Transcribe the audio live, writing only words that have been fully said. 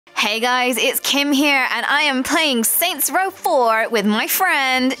Hey guys, it's Kim here, and I am playing Saints Row 4 with my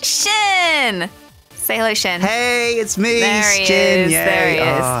friend, Sjin. Say hello, Sjin. Hey, it's me, there he Sjin. is. Yay. There he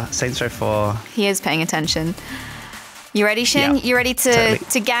is. Oh, Saints Row 4. He is paying attention. You ready, Sjin? Yeah, you ready to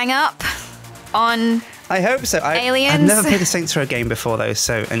gang up on I hope so. aliens? I've never played a Saints Row game before, though,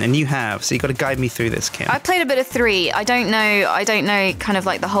 and you have, so you've got to guide me through this, Kim. I played a bit of 3. I don't know kind of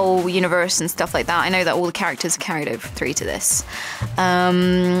like the whole universe and stuff like that. I know that all the characters are carried over 3 to this.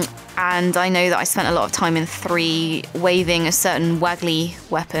 And I know that I spent a lot of time in 3 waving a certain waggly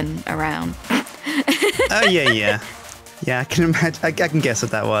weapon around. Oh, yeah. Yeah, I can imagine. I can guess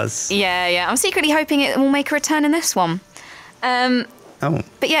what that was. Yeah. I'm secretly hoping it will make a return in this one.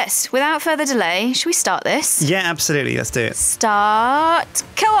 But yes, without further delay, should we start this? Yeah, absolutely. Let's do it. Start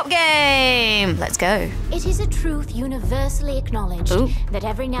co-op game. Let's go. It is a truth universally acknowledged that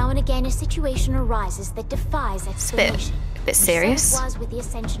every now and again a situation arises that defies explanation. A bit serious. So it was with the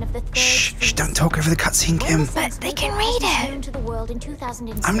ascension of the third Shh, don't talk over the cutscene, Kim. But they can read it. To the world in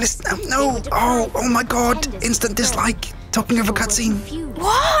 2006, I'm listening. No. Oh my God. Instant dislike. Talking over cutscene.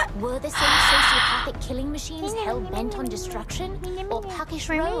 What? Were the same sociopathic killing machines hell-bent on destruction? Or puckish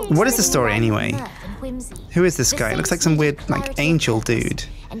rogues What is the story anyway? mirth and whimsy? Who is this guy? It looks like some weird, like, angel dude.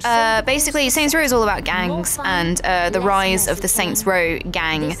 Basically, Saints Row is all about gangs and the rise of the Saints Row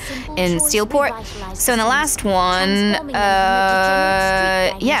gang in Steelport. So in the last one,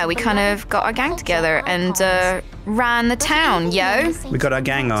 yeah, we kind of got our gang together and ran the town, yo. We got our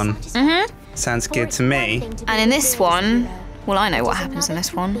gang on. Sounds good to me. And in this one, well, I know what happens in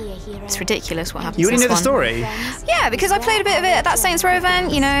this one. It's ridiculous what happens You in already this know the one. story? Yeah, because I played a bit of it at that Saints Row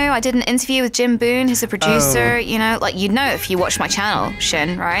event, you know, I did an interview with Jim Boone, who's the producer, you know, like, you'd know if you watch my channel,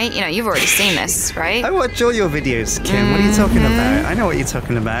 Sjin, right? You know, you've already seen this, right? I watch all your videos, Kim. What are you talking about? I know what you're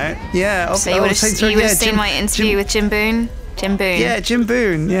talking about. Yeah. So you would have seen my interview with Jim Boone? Jim Boone. Yeah, Jim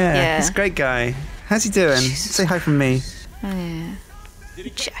Boone. Yeah. He's a great guy. How's he doing? Say hi from me. Oh, yeah.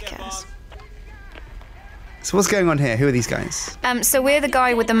 Jackass. So what's going on here? Who are these guys? So we're the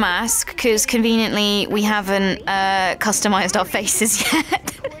guy with the mask, because conveniently we haven't customized our faces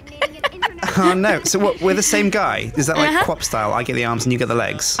yet. Oh no! So what? We're the same guy? Is that like co-op style? I get the arms and you get the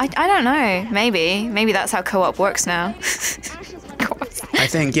legs. I don't know. Maybe that's how co-op works now. I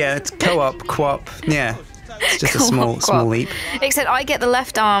think it's co-op. Yeah, it's just a small leap. Except I get the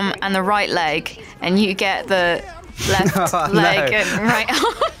left arm and the right leg, and you get the left leg and right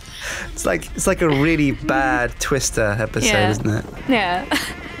arm. It's like a really bad Twister episode, isn't it? Yeah.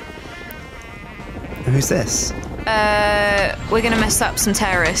 And who's this? We're gonna mess up some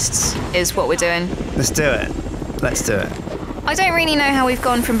terrorists, is what we're doing. Let's do it. I don't really know how we've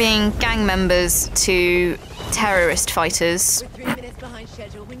gone from being gang members to terrorist fighters.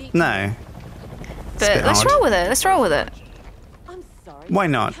 No. But let's roll with it. Why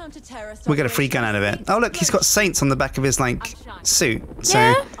not? We'll get a free gun out of it. Oh look, he's got Saints on the back of his suit.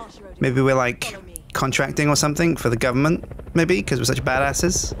 So maybe we're like contracting or something for the government, maybe, because we're such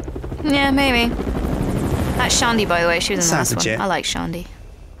badasses. Yeah, maybe. That's Shandy, by the way. She was in the last legit. one. I like Shandy.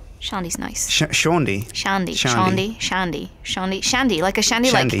 Shandy's nice. Shandy. Shandy, like a shandy,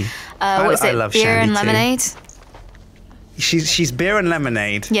 Shandy. like what is it? I love beer Shandy and too. lemonade. She's beer and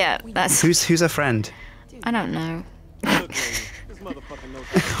lemonade. Yeah, that's. Who's her friend? I don't know.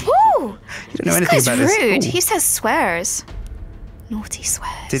 Ooh, You don't know anything this about guy's this. rude. Ooh. He says swears. Naughty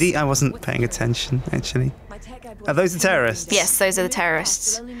swears. Did he? I wasn't paying attention actually. Are those the terrorists? Yes, those are the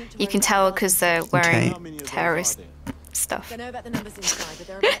terrorists. You can tell because they're wearing terrorist stuff. you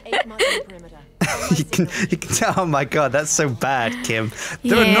can tell. Oh my God, that's so bad, Kim.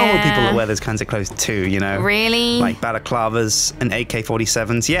 There are normal people that wear those kinds of clothes too. You know. Really? Like balaclavas and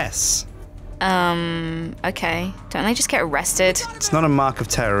AK-47s. Yes. Okay. Don't they just get arrested? It's not a mark of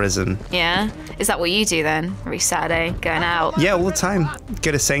terrorism. Yeah? Is that what you do then? Every Saturday, going out? Yeah, all the time.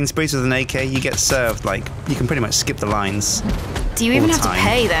 Go to Sainsbury's with an AK, you get served. Like, you can pretty much skip the lines. Do you even have to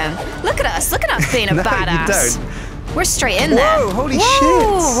pay then? Look at us being a No, badass. you don't. We're straight in there. Whoa, holy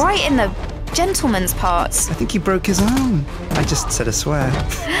Whoa, shit. right in the gentleman's parts. I think he broke his arm. I just said a swear.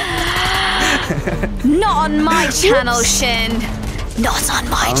 Not on my channel, Sjin. Not on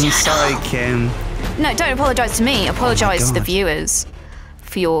my channel. I'm sorry, Kim. No, don't apologise to me. Apologise to the God. viewers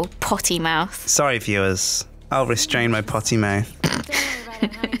for your potty mouth. Sorry, viewers. I'll restrain my potty mouth.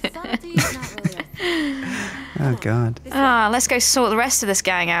 Oh, God. Let's go sort the rest of this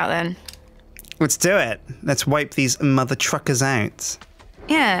gang out then. Let's do it. Let's wipe these mother truckers out.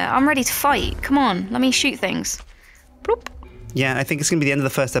 Yeah, I'm ready to fight. Come on, let me shoot things. Bloop. Yeah, I think it's going to be the end of the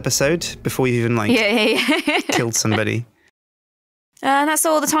first episode before you've even, like, Yeah. killed somebody. And that's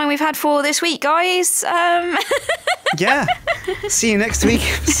all the time we've had for this week, guys. Yeah. See you next week.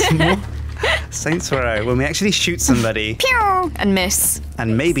 Some more Saints Row, when we actually shoot somebody. Pew! And miss.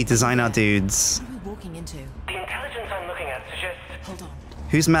 And maybe design our dudes. Who are we walking into? The intelligence I'm looking at suggests... Hold on.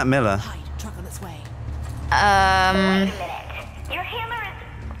 Who's Matt Miller? Hide. Truck on its way. Your hammer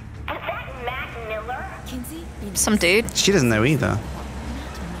is that Matt Miller? Kinsey? Some dude. She doesn't know either.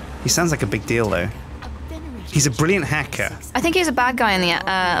 He sounds like a big deal, though. He's a brilliant hacker. I think he's a bad guy in the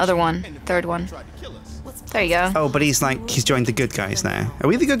other one. Third one. There you go. Oh, but he's joined the good guys now. Are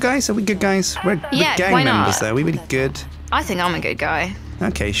we the good guys? Are we good guys? We're gang why members, not? though. Are we really good? I think I'm a good guy.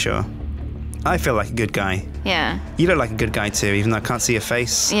 Okay, sure. I feel like a good guy. Yeah. You look like a good guy too, even though I can't see your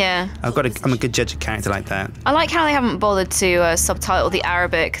face. Yeah. I'm a good judge of character like that. I like how they haven't bothered to subtitle the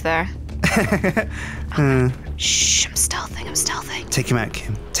Arabic there. Shh, I'm stealthing. Take him out,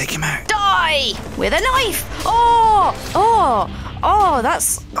 Kim. Take him out. Die! With a knife!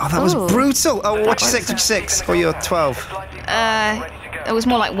 That's... Oh, that was brutal. Oh, watch 6. Or you're 12. It was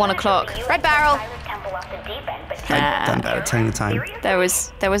more like 1 o'clock. Red barrel! I don't know, telling the time. There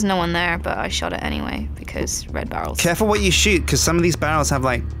was no one there, but I shot it anyway, because red barrels. Careful what you shoot, because some of these barrels have,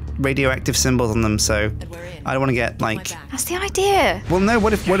 like, radioactive symbols on them, so I don't want to get, like... That's the idea. Well, no,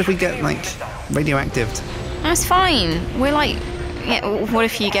 what if we get, like, radioactive? That's fine. We're like... Yeah, what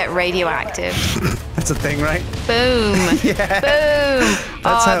if you get radioactive? That's a thing, right? Boom. Yeah. Boom.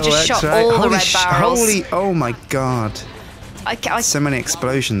 That's how I've it just works, shot right? all the red barrels. Oh my god. I So many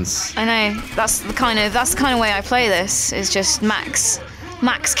explosions. I know. That's the kind of way I play this. Is just max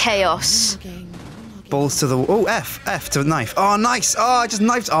chaos. Balls to the... Oh, F to the knife. Oh, nice. Oh, I just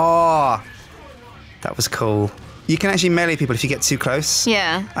knifed. Oh. That was cool. You can actually melee people if you get too close.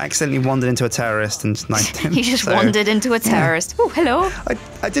 Yeah. I accidentally wandered into a terrorist and just knifed him. You just wandered into a terrorist. Oh, hello.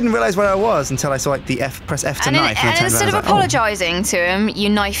 I didn't realise where I was until I saw like the press F to And, knife. and I instead of was like, apologising to him, you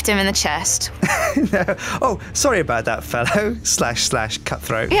knifed him in the chest. No. Oh, sorry about that, fellow. /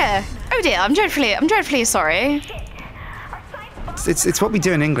 cutthroat. Yeah. Oh dear. I'm dreadfully sorry. It's what we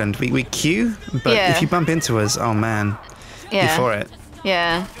do in England. We queue, but Yeah. if you bump into us, oh man, Yeah. you're for it.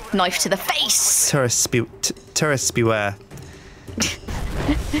 Yeah. Knife to the face. Tourists beware.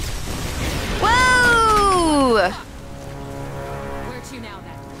 Whoa!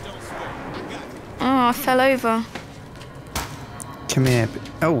 Oh, I fell over. Come here.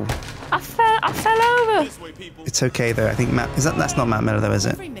 Oh, I fell over. it's okay though. I think that's not Matt Miller though, is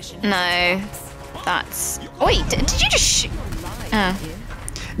it? No. That's... Wait, did you just shoot? Oh.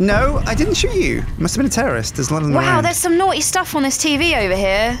 No, I didn't shoot you. Must have been a terrorist. There's a lot of them Wow, around. there's some naughty stuff on this TV over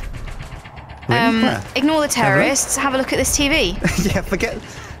here. Really? Where? Ignore the terrorists. Have a look at this TV. Yeah, forget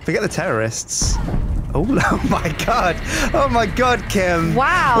the terrorists. Oh, oh my god! Oh my god, Kim!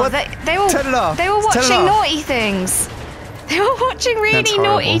 Wow, What? they were Turn it off. They were Turn it watching off. naughty things. They were watching That's really horrible.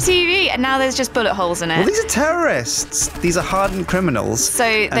 naughty TV, and now there's just bullet holes in it. Well, these are terrorists. These are hardened criminals. So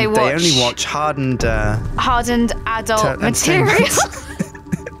and they only watch hardened. Hardened adult material entertainment.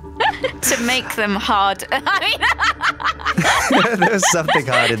 to make them hard. I mean, There's something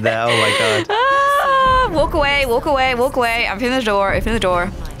hard in there. Oh my god! walk away. Open the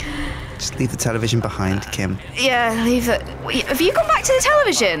door. Just leave the television behind, Kim. Yeah, leave it. Wait, have you gone back to the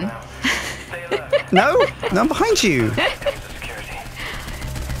television? No, I'm behind you.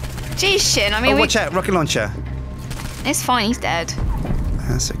 Jeez, Sjin. I mean, Oh, watch out! Rocket launcher. It's fine. He's dead.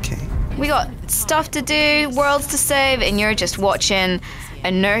 That's okay. We got stuff to do, worlds to save, and you're just watching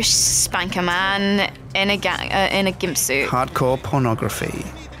a nurse spank a man in a gimp suit. Hardcore pornography.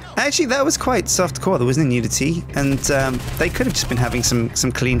 Actually, that was quite softcore. There wasn't nudity, and they could have just been having some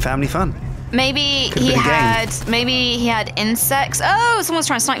clean family fun. Maybe Could've been a game. he had insects. Oh, someone's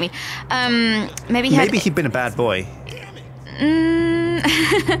trying to snipe me. Maybe Maybe he'd been a bad boy.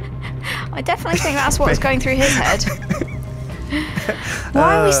 I definitely think that's what was going through his head.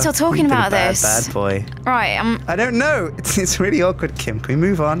 Why are we still talking He'd been a about this? Bad boy. Right, I don't know. It's really awkward, Kim. Can we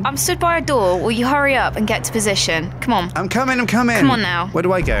move on? I'm stood by a door. Will you hurry up and get to position? Come on. I'm coming. Come on now. Where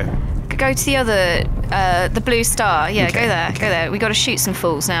do I go? Go to the other, the blue star. Yeah, Okay, go there. okay. Go there. We got to shoot some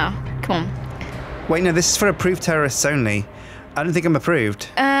fools now. Come on. Wait, no. This is for approved terrorists only. I don't think I'm approved.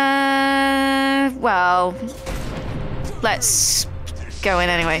 Well, let's go in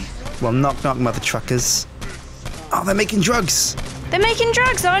anyway. Well, knock, mother truckers. Oh, they're making drugs. They're making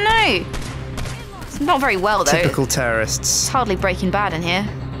drugs. Oh no. It's not very well though. Typical It's terrorists. hardly Breaking Bad in here.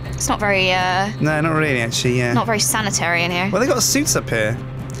 It's not very, No, not really, actually. Yeah. not very sanitary in here. Well, they got suits up here.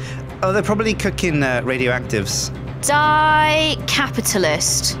 Oh, they're probably cooking radioactives. Die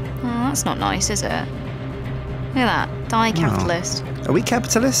capitalist. Oh, that's not nice, is it? Look at that. Die capitalist. Are we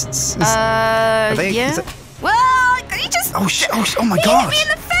capitalists? Are they- Yeah. is it- Well, he just. Oh shit! Oh my he god! hit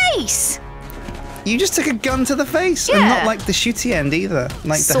me in the face. You just took a gun to the face, and Yeah. not like the shooty end either,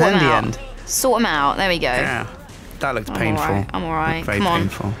 like the Sort 'em handy out. end. Sort them out. There we go. Yeah, that looked I'm painful. alright. I'm alright. Very Come on.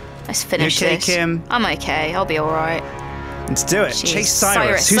 painful. Let's finish You okay, this. Kim? I'm okay. I'll be alright. Let's do it. Jeez. Chase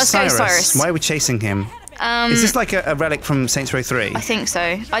Cyrus. Who's Let's go, Cyrus. Why are we chasing him? Is this like a relic from Saints Row 3? I think so.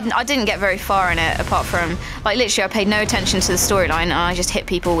 I didn't get very far in it, apart from, like, literally I paid no attention to the storyline and I just hit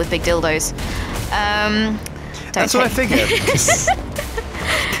people with big dildos. That's what I figured.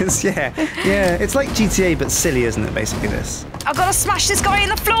 Because, yeah, it's like GTA, but silly, isn't it, basically, this? I've got to smash this guy in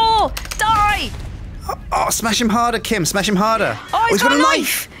the floor! Die! Oh, smash him harder, Kim. Smash him harder. Oh, he's got a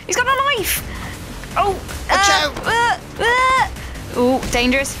knife! He's got a knife! Oh! Watch out! Oh,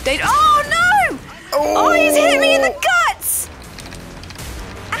 dangerous. Oh, no! Oh, he's hit me in the guts!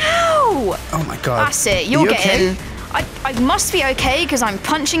 Ow! Oh, my God. That's it. Are You're you getting... okay? I must be okay because I'm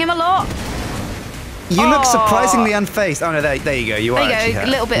punching him a lot. You look surprisingly unfazed. Oh, no, there you go. You are There actually you go. hurt.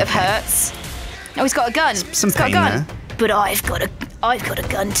 A little bit of hurts. Oh, he's got a gun. Some He's got a pain gun. there. But I've got a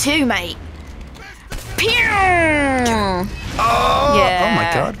gun too, mate. Pew! Oh, Yeah. oh, my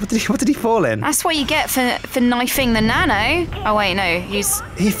God. What did he fall in? That's what you get for knifing the nano. Oh wait, no, He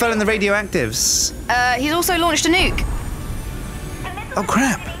fell in the radioactives. he's also launched a nuke. Oh,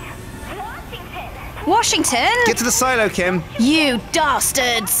 crap. Washington? Get to the silo, Kim. You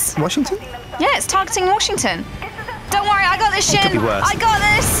dastards! Washington? Yeah, it's targeting Washington. Don't worry, I got this, It could Sjin. be worse. I got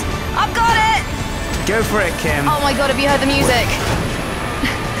this. I've got it. Go for it, Kim. Oh my God, have you heard the music?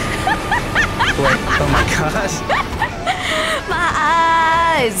 Wait, oh, my God. My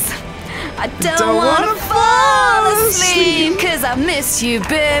eyes. I don't wanna wanna fall asleep, cause I miss you,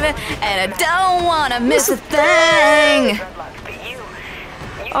 baby, and I don't wanna miss a thing.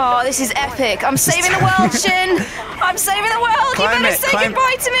 Oh, this is epic. I'm saving the world, Sjin. I'm saving the world. You better say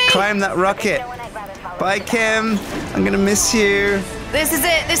goodbye to me. Climb that rocket. Bye, Kim. I'm gonna miss you. This is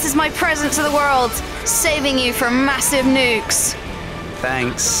it. This is my present to the world. Saving you from massive nukes.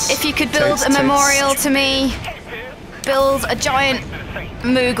 Thanks. If you could build Totes, a totes. memorial to me, build a giant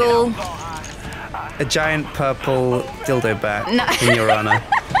Moogle. A giant purple dildo bat No. in your honor.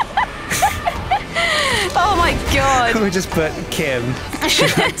 Oh my God. We just put Kim. She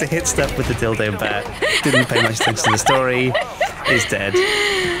had to hit stuff with the dildo bat. Didn't pay much attention to the story. Is dead.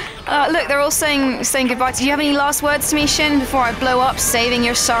 Look, they're all saying goodbye. Do you have any last words to me, Sjin, before I blow up, saving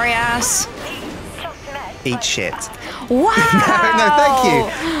your sorry ass? Eat shit. Wow. No, thank you.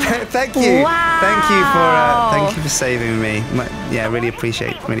 Thank you. Wow. Thank you for saving me. Yeah, really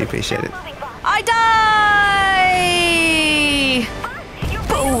appreciate it. I die.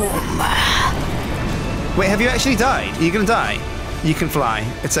 Boom. Wait, have you actually died? Are you gonna die? You can fly.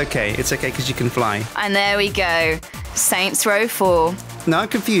 It's okay. It's okay because you can fly. And there we go. Saints Row 4. No, I'm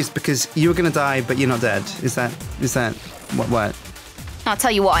confused because you were gonna die, but you're not dead. Is that what? I'll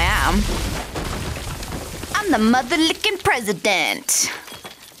tell you what I am. I'm the mother-licking president.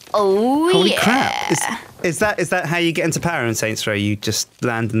 Oh, Holy yeah. crap! Is that how you get into power in Saints Row? You just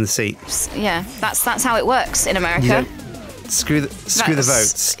land in the seat. Yeah, that's how it works in America. You don't screw the That's-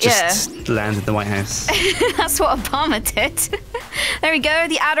 votes. Just land in the White House. That's what Obama did. There we go.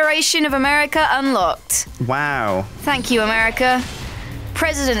 The adoration of America unlocked. Wow. Thank you, America.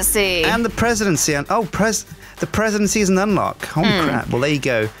 Presidency. And the presidency. And the presidency is an unlock. Holy crap! Well, there you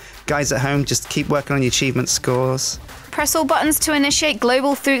go, guys at home. Just keep working on your achievement scores. Press all buttons to initiate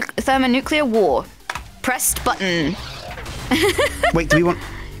global thermonuclear war. Pressed button. Wait, do we want?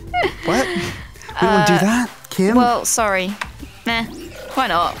 What? We want to do that, Kim? Well, sorry. Nah, why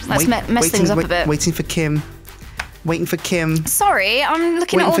not? Let's mess things up a bit. Waiting for Kim. Waiting for Kim. Sorry, I'm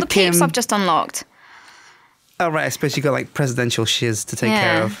looking at Waiting all for the peeps Kim. I've just unlocked. Oh right, I suppose you got like presidential shiz to take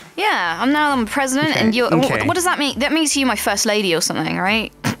care of. Yeah, I'm president, Okay, and you're. okay. What does that mean? That means you're my first lady or something,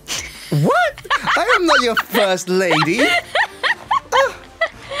 right? What? I am not your first lady.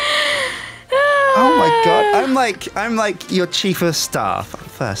 Oh my god, I'm like your chief of staff,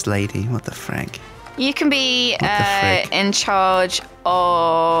 first lady. What the frick? You can be the frick? in charge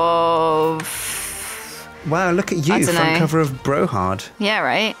of. Wow, look at you, I dunno. front cover of Brohard. Yeah,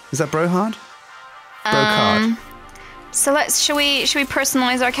 right. Is that Brohard? Brocard. So shall we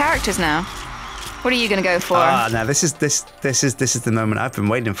personalize our characters now? What are you gonna go for? Now this is the moment I've been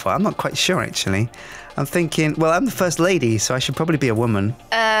waiting for. I'm not quite sure actually. I'm thinking, well, I'm the first lady, so I should probably be a woman.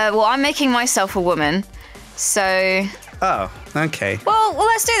 Well, I'm making myself a woman, so. Oh, okay. Well,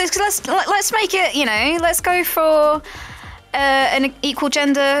 let's do this because let's make it. Let's go for an equal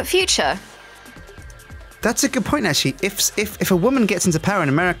gender future. That's a good point actually. If a woman gets into power in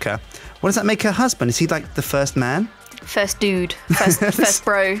America, what does that make her husband? Is he like the first man? First dude, first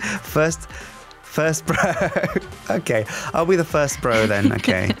bro. First bro. Okay, I'll be the first bro then.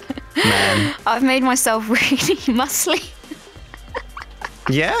 Okay. man. I've made myself really muscly.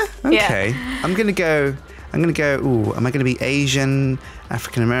 Yeah? Okay. I'm gonna go. Ooh, am I gonna be Asian,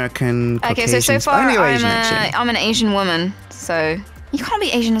 African American, Caucasian? Okay, so far I'm Asian, actually. I'm an Asian woman, so you can't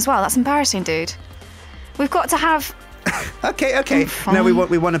be Asian as well. That's embarrassing, dude. We've got to have. Okay. No, we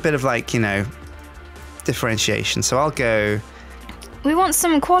want a bit of like, differentiation. So I'll go. We want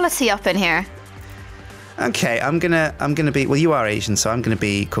some quality up in here. Okay, I'm gonna be. Well, you are Asian, so I'm gonna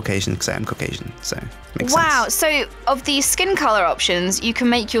be Caucasian because I am Caucasian. So makes Wow. sense. So of the skin color options, you can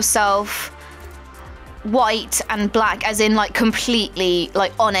make yourself white and black, as in like completely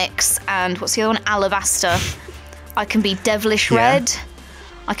like onyx, and what's the other one? Alabaster. I can be devilish red.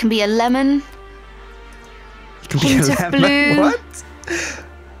 I can be a lemon. You can be Hint a of lemon. blue. What?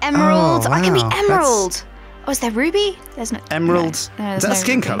 Emerald. Oh, I can be wow, emerald. Oh, is there ruby? There's no Emerald. No, Is there's that no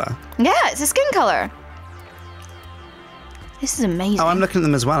skin ruby. color? Yeah, it's a skin color. This is amazing. Oh, I'm looking at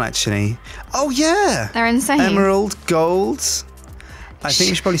them as well, actually. Oh yeah. They're insane. Emerald, gold. I think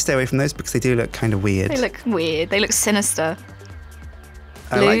we should probably stay away from those because they do look kind of weird. They look weird. They look sinister.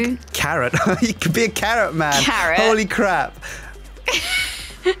 I Blue. like carrot. You could be a carrot man. Carrot. Holy crap.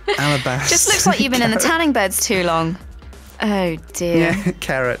 Alabaster. Just looks like you've been in the Carrot. tanning beds too long. Oh dear. Yeah,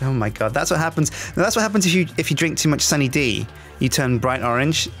 carrot. Oh my god, that's what happens. No, that's what happens if you drink too much Sunny D. You turn bright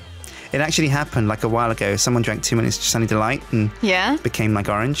orange. It actually happened like a while ago. Someone drank too much Sunny Delight and Yeah? became like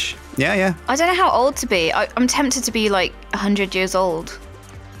orange. Yeah. I don't know how old to be. I'm tempted to be like 100 years old.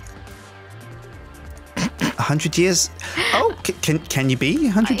 100 years. Oh, can you be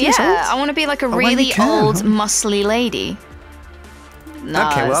 100 years old? Yeah, I want to be like a well, really you can. old, muscly lady. No,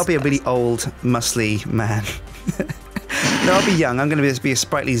 Okay, well, I'll be a really old, muscly man. No, I'll be young. I'm going to be a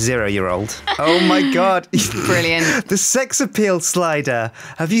sprightly 0-year-old. Oh my god. Brilliant. The sex appeal slider.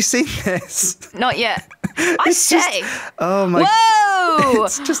 Have you seen this? Not yet. I It's say. Oh my. Whoa!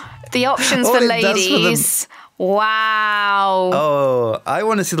 It's just. The options all for it does for them- ladies. Wow. Oh, I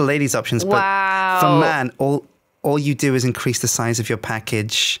want to see the ladies' options, but Wow. for man, all you do is increase the size of your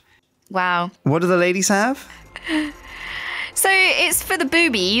package. Wow. What do the ladies have? So it's for the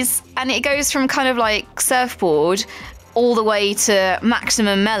boobies, and it goes from kind of like surfboard all the way to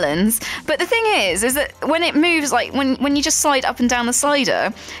maximum melons. But the thing is that when it moves, like when you just slide up and down the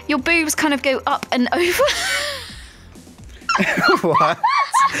slider, your boobs kind of go up and over. What?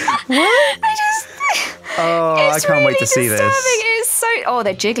 I just. Oh, I It's can't really wait to see disturbing. this. It's so. Oh,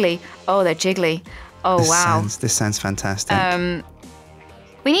 they're jiggly. Oh, they're jiggly. Oh, wow. This sounds fantastic.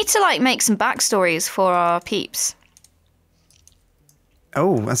 We need to like make some backstories for our peeps.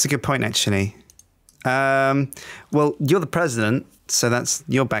 Oh, that's a good point, actually. Well, you're the president, so that's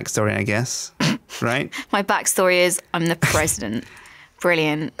your backstory, I guess, right? My backstory is I'm the president.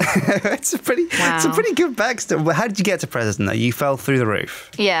 Brilliant. It's a pretty good backstory. Well, how did you get to president, though? You fell through the roof.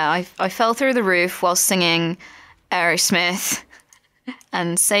 Yeah, I fell through the roof while singing Aerosmith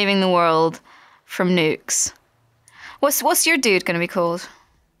and saving the world from nukes. What's your dude going to be called?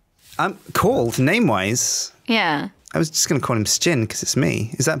 I'm called, name-wise. Yeah. I was just going to call him Sjin because it's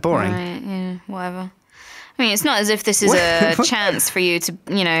me. Is that boring? Right, yeah, whatever. I mean, it's not as if this is a chance for you to,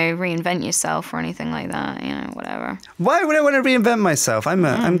 reinvent yourself or anything like that, whatever. Why would I want to reinvent myself?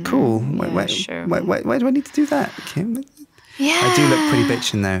 I'm cool. Why sure. Why do I need to do that, Kim? Yeah. I do look pretty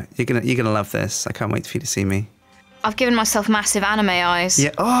bitchin' though. You're gonna love this. I can't wait for you to see me. I've given myself massive anime eyes.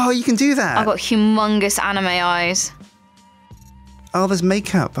 Yeah. Oh, you can do that. I've got humongous anime eyes. Oh, there's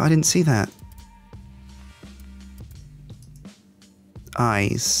makeup. I didn't see that.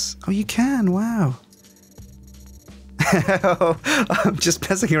 Eyes. Oh, you can. Wow. I'm just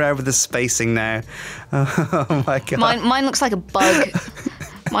messing around with the spacing now. Oh my god. Mine looks like a bug.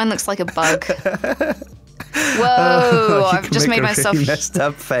 Mine looks like a bug. Whoa! I've just made myself. Really messed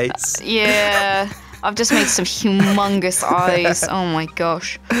up face. Yeah, I've just made some humongous eyes. Oh my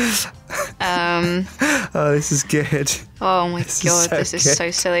gosh. Oh, this is good. Oh my god, this is so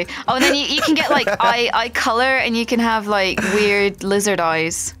silly. Oh, and then you can get like eye color, and you can have like weird lizard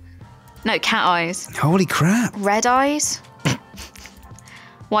eyes. No, cat eyes. Holy crap. Red eyes.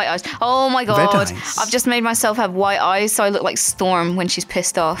 White eyes. Oh my god. Red eyes. I've just made myself have white eyes, so I look like Storm when she's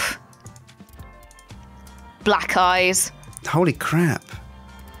pissed off. Black eyes. Holy crap.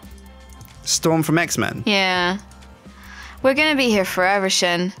 Storm from X-Men. Yeah. We're gonna be here forever,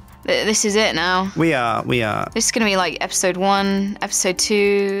 Sjin. This is it now. We are. This is gonna be like episode 1, episode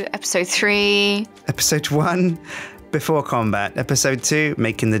 2, episode 3. Episode 1, before combat. Episode 2,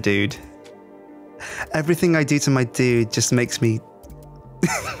 making the dude. Everything I do to my dude just makes me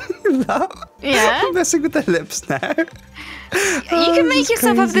laugh. Yeah. I'm messing with their lips now. You can make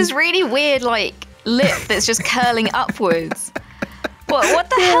yourself have this really weird like lip that's just curling upwards. What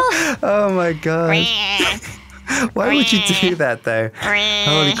the hell? Oh my god. Why would you do that though?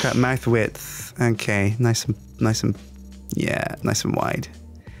 Holy crap, mouth width. Okay, nice and nice and wide.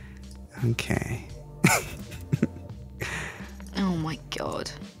 Okay. Oh my god.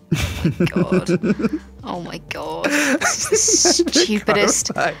 Oh my god. Oh my god. This is the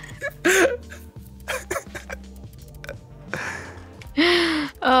stupidest.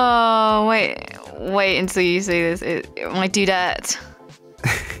 Oh, wait until you see this. My dudette.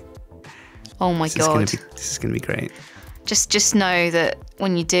 Oh my god. This is gonna be great. Just know that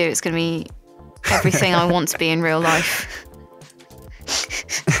when you do, it's gonna be everything I want to be in real life.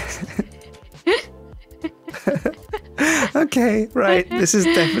 Okay, right. This is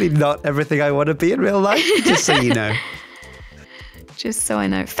definitely not everything I want to be in real life, just so you know. Just so I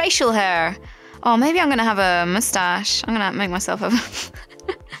know. Facial hair. Oh, maybe I'm going to have a mustache. I'm going to make myself have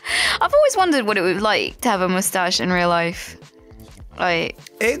I've always wondered what it would be like to have a mustache in real life. Like,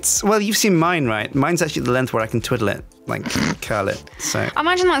 well, you've seen mine, right? Mine's actually the length where I can twiddle it, like curl it. So I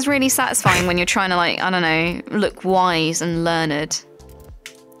imagine that's really satisfying when you're trying to, like, I don't know, look wise and learned.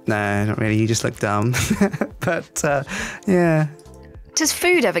 no, not really. You just look dumb. But yeah, Does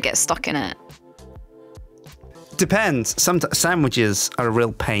food ever get stuck in it? depends. Some sandwiches are a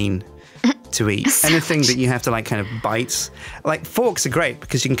real pain to eat. Anything that you have to like kind of bite. Like forks are great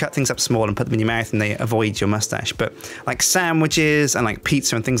because you can cut things up small and put them in your mouth and they avoid your mustache. But like sandwiches and like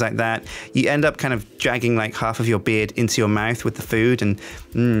pizza and things like that, you end up kind of dragging like half of your beard into your mouth with the food. And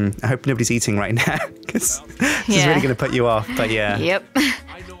I hope nobody's eating right now because this is really going to put you off. But yeah. Yep.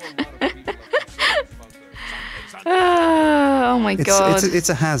 Oh my god. It's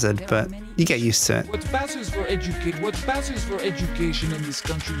a hazard, but you get used to it. What passes for education in this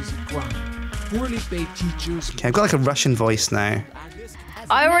country is a crime. Poorly paid teachers. Okay, I've got like a Russian voice now.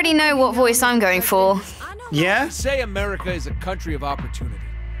 I already know what voice I'm going for. Yeah? Say America is a country of opportunity.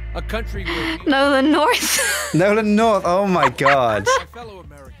 A country where we, Nolan North. Nolan North, oh my god. my fellow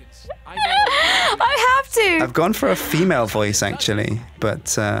Americans, I know I have to. I've gone for a female voice actually,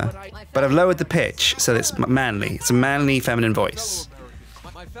 but I've lowered the pitch so it's manly. It's a manly feminine voice.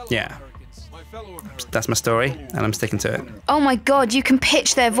 Yeah. That's my story, and I'm sticking to it. Oh my god, you can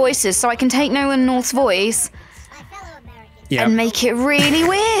pitch their voices so I can take Nolan North's voice Yeah. and make it really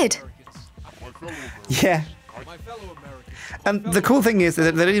weird. Yeah. And the cool thing is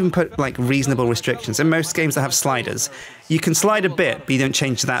that they don't even put like reasonable restrictions. In most games that have sliders, you can slide a bit, but you don't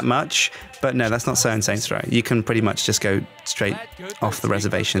change that much. But no, that's not so in Saints Row. You can pretty much just go straight off the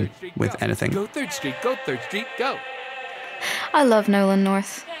reservation with anything. Go 3rd Street, go 3rd Street, go. I love Nolan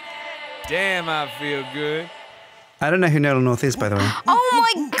North. Damn, I feel good. I don't know who Nolan North is, by the way.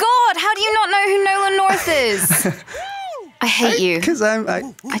 Oh my god, how do you not know who Nolan North is? I hate you. Because I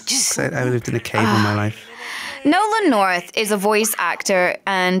just said I lived in a cave all my life. Nolan North is a voice actor,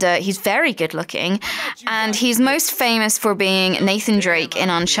 and he's very good looking, and he's most famous for being Nathan Drake in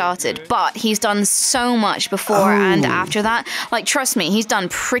Uncharted, but he's done so much before and after that. Like, trust me, he's done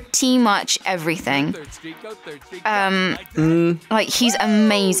pretty much everything. Like, he's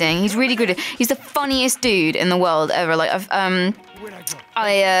amazing. He's really good. He's the funniest dude in the world ever. Like,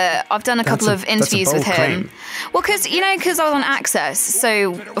 I've done a couple of interviews with him. Claim. Well, because I was on Access,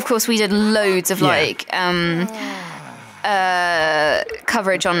 so of course we did loads of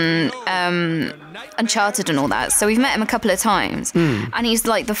coverage on Uncharted and all that. So we've met him a couple of times, and he's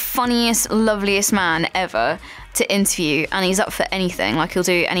like the funniest, loveliest man ever to interview, and he's up for anything. Like, he'll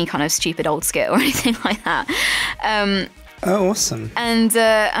do any kind of stupid old skit or anything like that. Oh, awesome.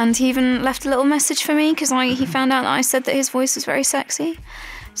 And he even left a little message for me because he found out that I said that his voice was very sexy.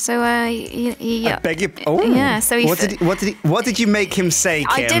 So he I beg your. Oh. Yeah. So what did you make him say, Kim?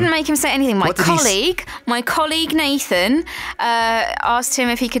 I didn't make him say anything. My colleague Nathan asked him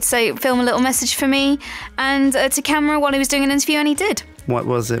if he could film a little message for me and to camera while he was doing an interview, and he did. What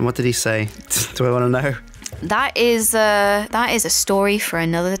was it? What did he say? Do I want to know? That is a story for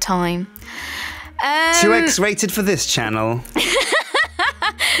another time. 2x rated for this channel.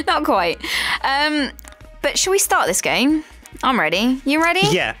 Not quite. But shall we start this game? I'm ready. You ready?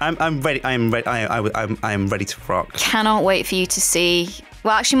 Yeah, I'm ready. I'm ready. I'm ready to rock. Cannot wait for you to see.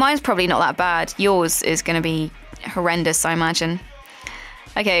 Well, actually, mine's probably not that bad. Yours is going to be horrendous, I imagine.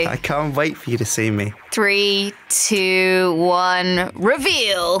 Okay. I can't wait for you to see me. 3, 2, 1.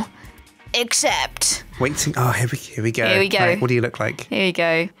 Reveal. Accept. Wait. Oh, here we go. Here we go. Right, what do you look like? Here we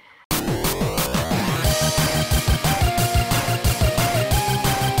go.